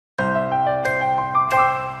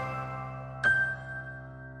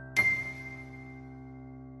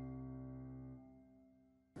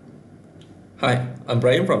Hi, I'm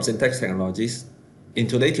Bryan from Syntax Technologies. In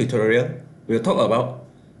today's tutorial, we'll talk about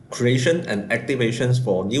creation and activations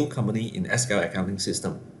for new company in SQL Accounting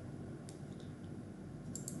System.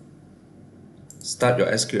 Start your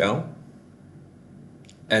SQL,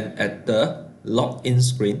 and at the login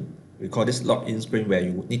screen, we call this login screen where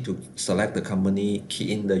you need to select the company,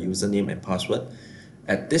 key in the username and password.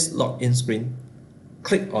 At this login screen,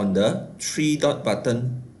 click on the three-dot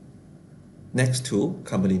button next to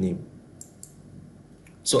company name.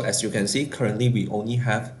 So as you can see, currently we only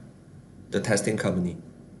have the testing company.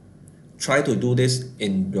 Try to do this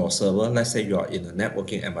in your server. Let's say you are in a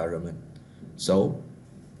networking environment. So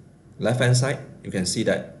left hand side, you can see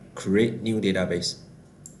that create new database.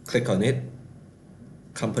 Click on it,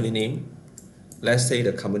 company name. Let's say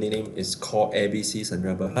the company name is called ABC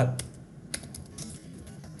Sdn Bhd.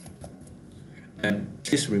 And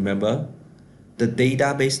please remember the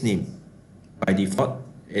database name. By default,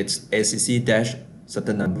 it's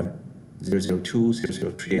ACC-certain number 002,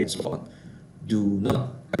 003, and so on. Do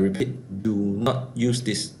not, I repeat, do not use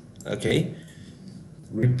this, okay?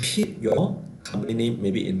 Repeat your company name,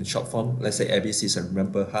 maybe in short form. Let's say ABC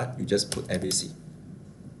Sdn Bhd, you just put ABC,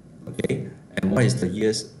 okay? And what is the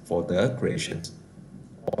years for the creations?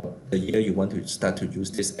 Or the year you want to start to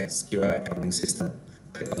use this SQL accounting system.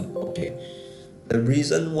 Click on OK. The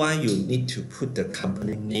reason why you need to put the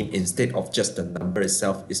company name instead of just the number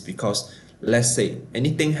itself is because, let's say,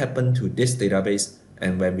 anything happened to this database,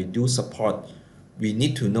 and when we do support, we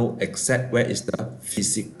need to know exact where is the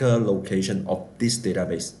physical location of this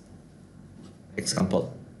database.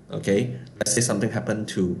 Example, okay, let's say something happened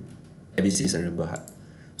to ABC Sdn Bhd.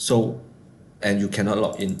 So, and you cannot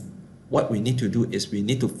log in. What we need to do is we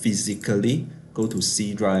need to physically go to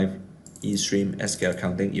C drive, eStream, SQL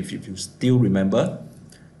Accounting. If you still remember,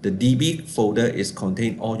 the DB folder is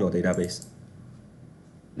contain all your database.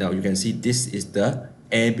 Now you can see this is the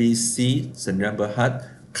ABC Sdn Bhd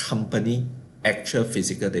company actual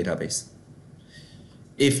physical database.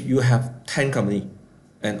 If you have 10 company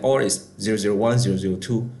and all is 001,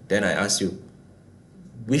 002, then I ask you,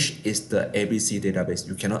 which is the ABC database?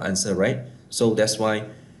 You cannot answer, right? So that's why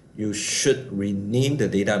you should rename the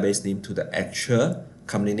database name to the actual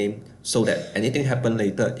company name so that anything happen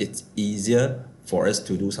later, it's easier for us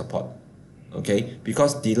to do support, okay?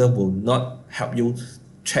 Because dealer will not help you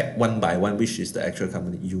check one by one which is the actual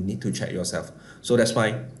company. You need to check yourself. So that's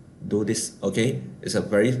why do this, okay? It's a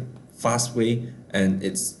very fast way and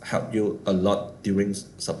it's helped you a lot during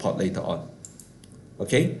support later on,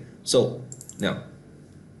 okay? So now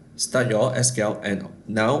start your SQL, and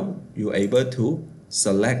now you're able to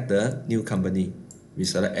select the new company. We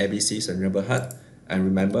select ABC Sdn Bhd, and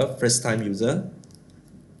remember, first time user,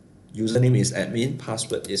 username is admin,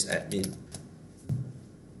 password is admin.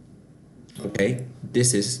 Okay,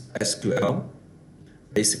 this is SQL.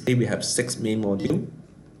 Basically, we have 6 main modules.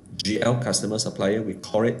 GL, customer supplier, we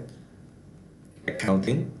call it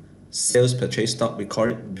accounting. Sales, purchase, stock, we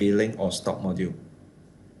call it billing or stock module.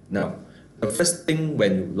 Now, the first thing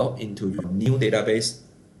when you log into your new database,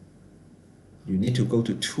 you need to go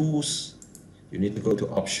to tools, you need to go to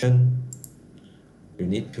option, you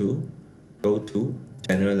need to go to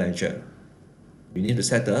general ledger. You need to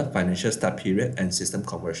set the financial start period and system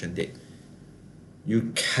conversion date.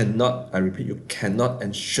 You cannot, I repeat, you cannot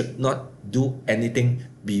and should not do anything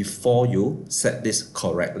before you set this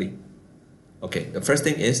correctly. Okay, the first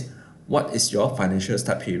thing is, what is your financial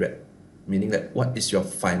start period? Meaning that what is your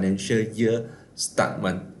financial year start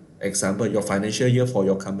month? Example, your financial year for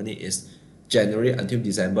your company is January until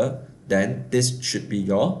December, then this should be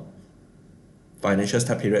your financial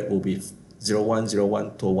start period will be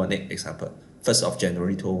 01/01/2018, example, 1st of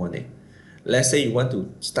January 2018. Let's say you want to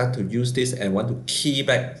start to use this and want to key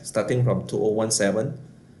back starting from 2017,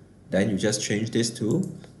 then you just change this to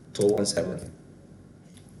 2017.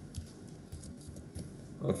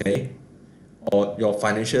 Okay, or your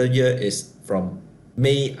financial year is from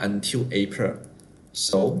May until April.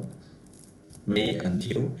 So May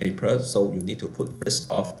until April, so you need to put 1st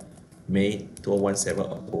of May 2017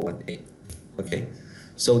 or 2018. Okay,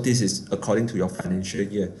 so this is according to your financial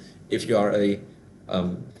year. If you are a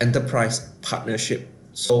enterprise partnership,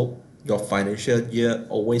 so your financial year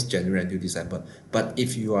always January until December. But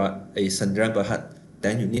if you are a Sdn Bhd,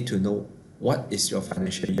 then you need to know what is your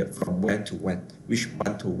financial year from when to when, which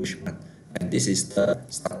month to which month, and this is the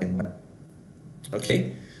starting month.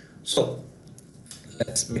 Okay, so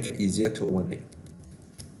let's make it easier to one.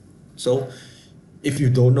 So if you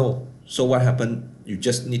don't know, so what happened? You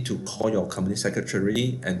just need to call your company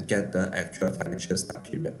secretary and get the actual financial start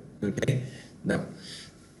period. Okay, now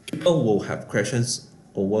people will have questions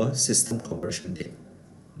over system conversion date.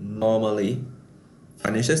 normally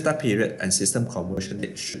financial start period and system conversion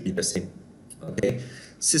date should be the same. Okay,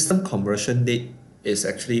 system conversion date is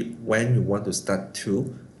actually when you want to start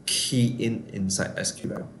to key in inside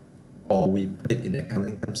SQL, or we put it in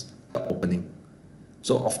accounting terms, the opening.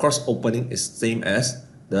 So of course, opening is same as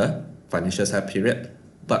the financial start period.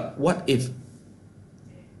 But what if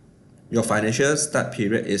your financial start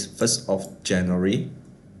period is 1st of January,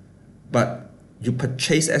 but you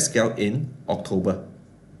purchase SQL in October?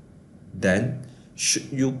 Then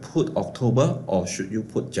should you put October or should you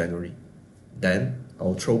put January? Then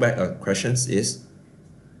I'll throw back a question is,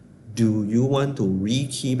 do you want to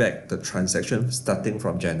rekey back the transaction starting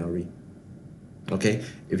from January? Okay,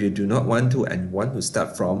 if you do not want to and want to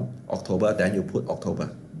start from October, then you put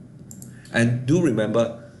October. And do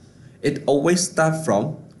remember, it always starts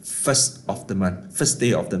from 1st of the month, first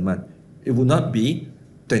day of the month. It will not be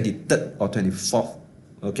 23rd or 24th.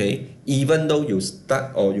 Okay, even though you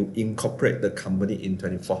start or you incorporate the company in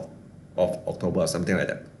 24th of October or something like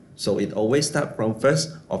that. So it always starts from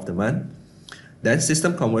 1st of the month. Then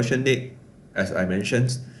system conversion date, as I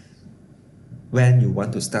mentioned, when you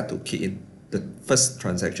want to start to key in, the first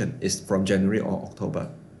transaction is from January or October.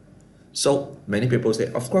 So many people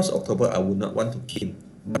say, of course, October, I would not want to key in.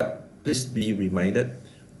 But please be reminded,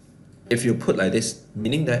 if you put like this,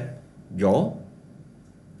 meaning that your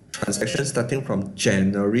transaction starting from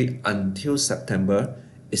January until September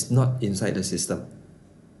is not inside the system.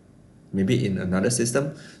 Maybe in another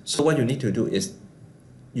system. So what you need to do is,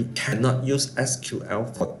 you cannot use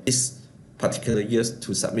SQL for this particular years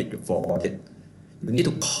to submit for audit. You need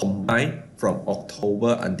to combine from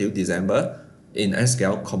October until December in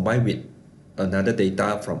SQL, combine with another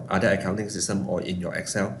data from other accounting system or in your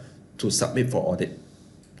Excel to submit for audit.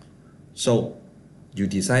 So you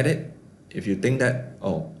decided, if you think that,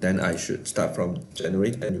 oh, then I should start from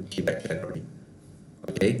January, then you keep back January.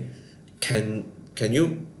 Okay, can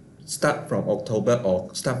you start from October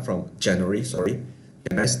or start from January? Sorry,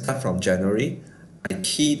 can I start from January? I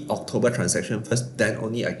key October transaction first, then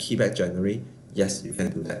only I key back January. Yes, you can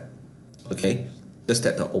do that. Okay, just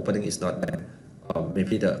that the opening is not there.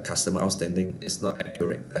 Maybe the customer outstanding is not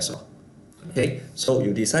accurate. That's all. Okay, so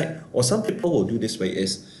you decide, or some people will do this way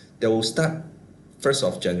is they will start 1st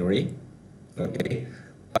of January. Okay,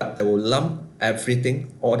 but they will lump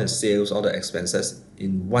everything, all the sales, all the expenses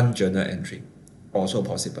in one journal entry. Also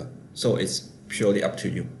possible. So it's purely up to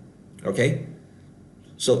you. Okay,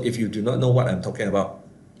 so if you do not know what I'm talking about,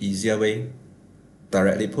 easier way,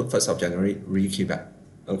 directly put 1st of January, rekey back.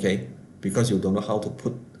 Okay, because you don't know how to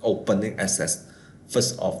put opening access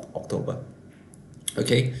 1st of October.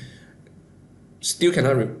 Okay, still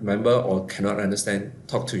cannot remember or cannot understand,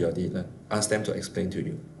 talk to your dealer, ask them to explain to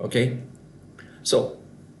you. Okay, so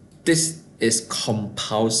this is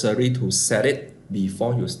compulsory to set it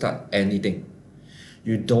before you start anything.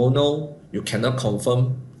 You don't know, you cannot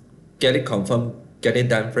confirm, get it confirmed, get it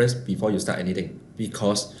done first before you start anything.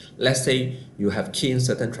 Because let's say you have key in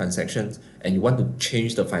certain transactions and you want to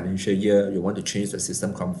change the financial year, you want to change the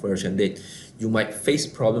system conversion date, you might face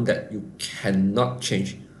problem that you cannot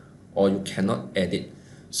change or you cannot edit.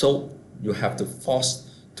 So you have to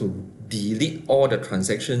force to delete all the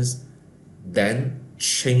transactions, then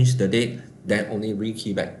change the date, then only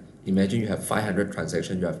rekey back. Imagine you have 500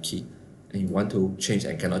 transactions you have key and you want to change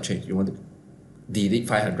and cannot change. You want to delete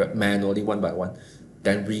 500 manually one by one,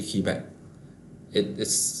 then rekey back.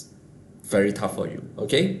 It's very tough for you.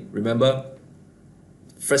 Okay, remember,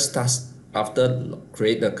 first task after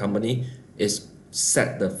create the company is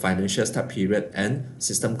set the financial start period and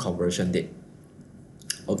system conversion date.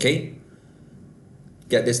 Okay,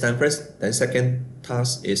 get this done first. Then second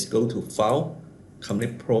task is go to file,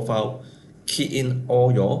 company profile, key in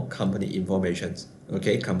all your company information.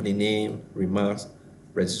 Okay, company name, remarks,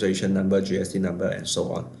 registration number, GST number, and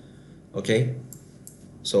so on. Okay,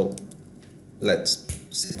 so let's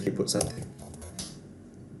simply put something.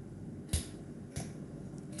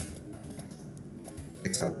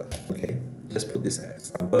 Example. Okay, just put this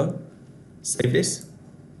as example. Save this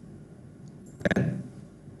and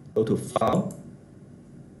go to file,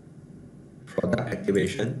 product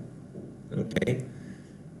activation. Okay,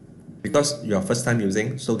 because you're first time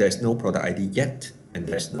using, so there's no product ID yet and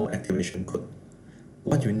there's no activation code.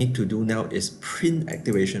 What you need to do now is print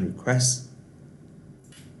activation request.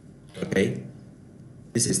 Okay,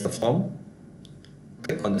 this is the form.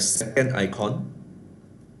 Click on the second icon,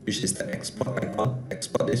 which is the export icon.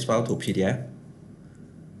 Export this file to PDF.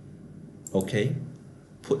 Okay,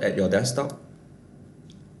 put at your desktop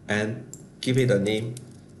and give it a name.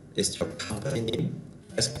 It's your company name,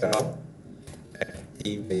 SQL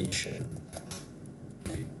Activation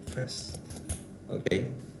Request.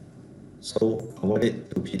 Okay, So convert it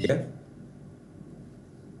to PDF.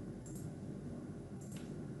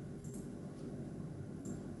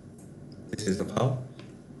 This is the file.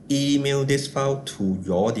 Email this file to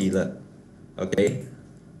your dealer. Okay.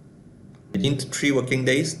 Within 3 working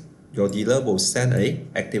days, your dealer will send a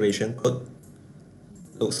activation code.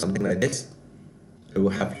 Looks something like this. It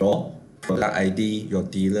will have your product ID, your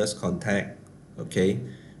dealer's contact. Okay.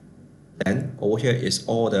 Then over here is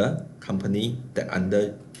all the company that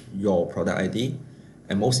under your product ID.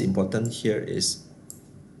 And most important here is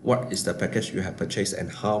what is the package you have purchased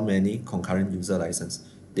and how many concurrent user license.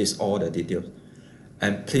 This all the details.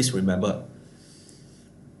 And please remember,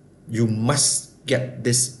 you must get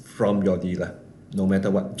this from your dealer. No matter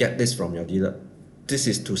what, get this from your dealer. This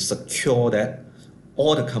is to secure that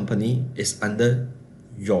all the company is under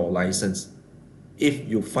your license. If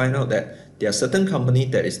you find out that there are certain company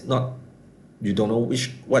that is not, you don't know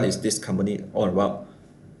what is this company all about,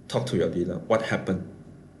 talk to your dealer. What happened?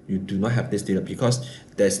 You do not have this dealer because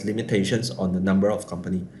there's limitations on the number of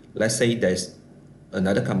company. Let's say there's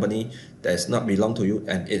another company that does not belong to you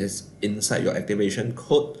and it is inside your activation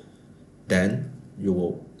code, then you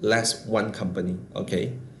will less one company.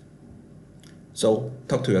 Okay, so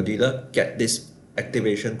talk to your dealer, get this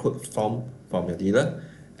activation code form from your dealer,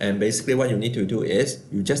 and basically what you need to do is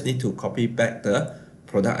you just need to copy back the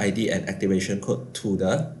product ID and activation code to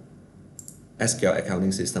the SQL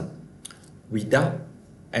accounting system. Without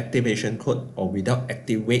activation code or without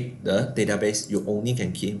activate the database, you only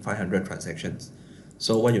can key in 500 transactions.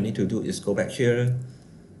 So what you need to do is go back here,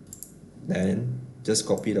 then just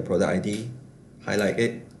copy the product ID, highlight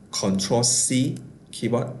it, Ctrl+C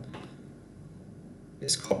keyboard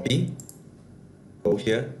is copy, go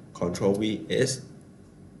here, Ctrl+V is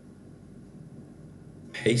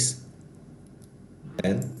paste,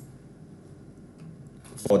 and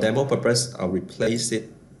for demo purpose, I'll replace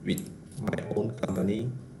it with my own company.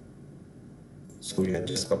 So you can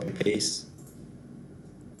just copy paste.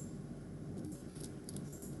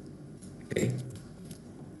 Okay.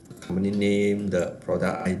 Company name, the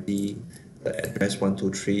product ID, the address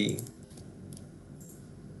 123.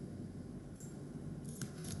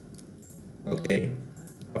 Okay.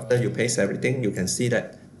 After you paste everything, you can see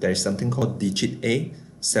that there is something called digit A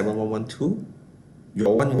 7112.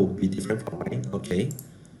 Your one will be different from mine. Okay.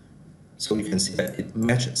 So you can see that it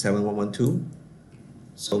matched 7112.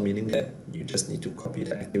 So meaning that you just need to copy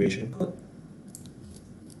the activation code.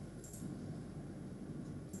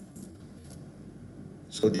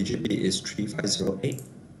 So digit B is 3508.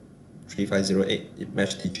 3508, it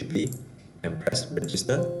matched digit B, and press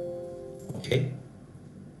register. Okay.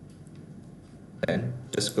 Then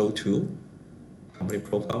just go to company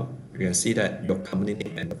profile. You can see that your company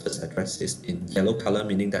name and the first address is in yellow color,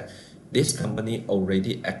 meaning that this company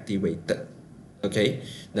already activated. Okay.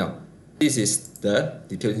 Now, this is the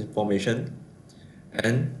detailed information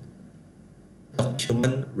and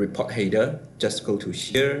document report header. Just go to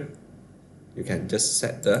here. You can just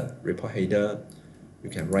set the report header. You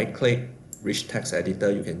can right click, rich text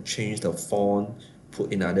editor. You can change the font,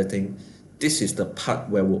 put in other thing. This is the part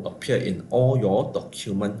where will appear in all your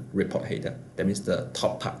document report header. That means the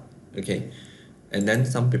top part. Okay. And then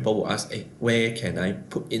some people will ask, hey, where can I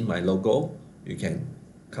put in my logo? You can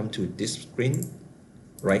come to this screen,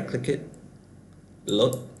 right click it,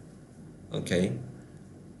 load. Okay.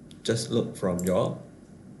 Just look from your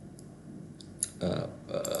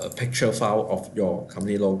picture file of your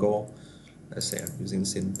company logo. Let's say I'm using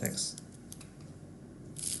syntax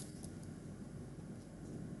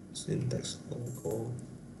logo.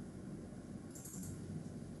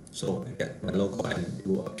 So I get my logo and it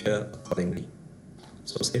will appear accordingly.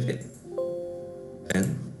 So save it,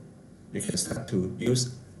 and you can start to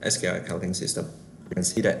use SQL Accounting System. You can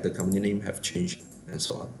see that the company name have changed and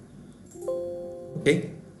so on.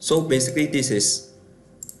 Okay, so basically this is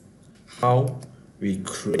how we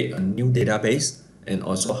create a new database and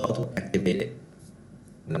also how to activate it.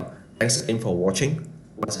 Now, thanks again for watching.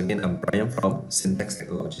 Once again, I'm Bryan from Syntax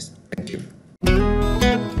Technologies. Thank you.